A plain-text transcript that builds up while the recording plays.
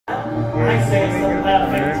I say it's the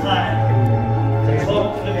perfect time to talk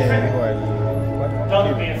to the trick.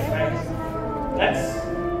 Don't be afraid. Let's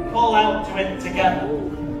call out to it together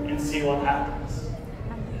and see what happens.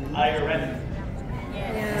 Are you ready?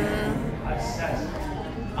 Yeah. I said,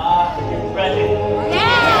 are you ready?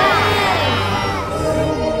 Yeah!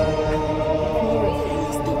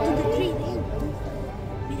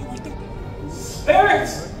 Spirit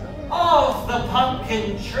of the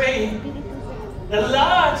pumpkin tree, the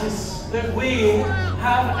largest that we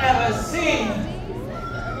have ever seen.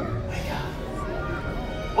 Wake up.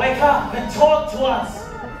 Wake up and talk to us,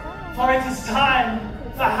 for it is time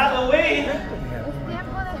for Halloween.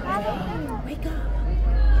 Wake up.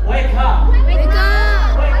 Wake up. Wake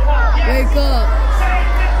up. Wake up. Yes. Wake up. Say it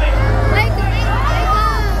with me. Wake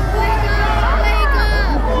up. Wake up. Wake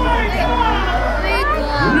up. Wake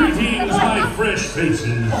up. Greetings, my fresh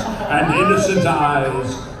faces and innocent eyes.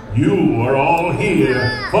 You are all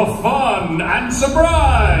here for fun and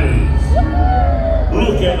surprise.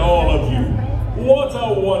 Look at all of you. What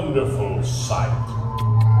a wonderful sight.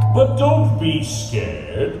 But don't be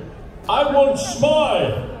scared. I want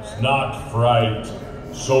smiles, not fright.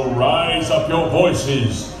 So rise up your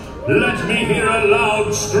voices. Let me hear a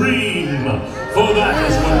loud scream, for that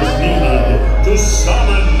is what is needed to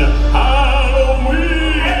summon Halloween.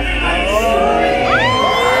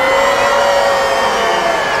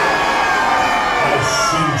 I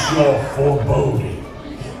sense your foreboding,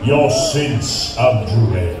 your sense of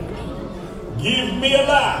dread. Give me a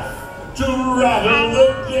laugh to rattle the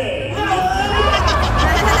dead.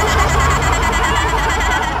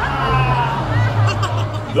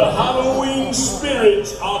 The Halloween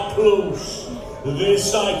spirits are close.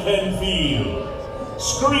 This I can feel.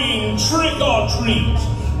 Scream trick or treat,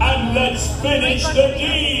 and let's finish the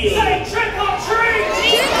deal. Say trick or treat!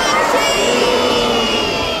 Trick or treat!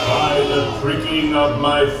 By the pricking of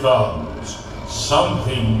my thumbs,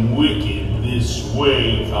 something wicked this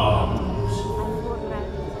way comes.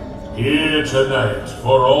 Here tonight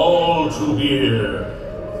for all to hear,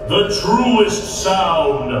 the truest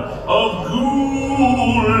sound of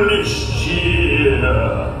ghoulish cheer.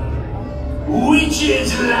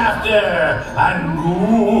 Witches' laughter and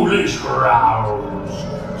ghoulish growls.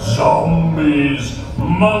 Zombies,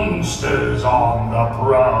 monsters on the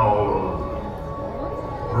prowl.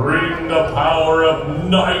 Bring the power of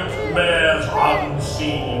nightmares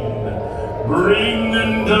unseen. Bring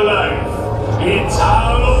them to life. It's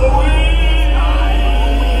Halloween!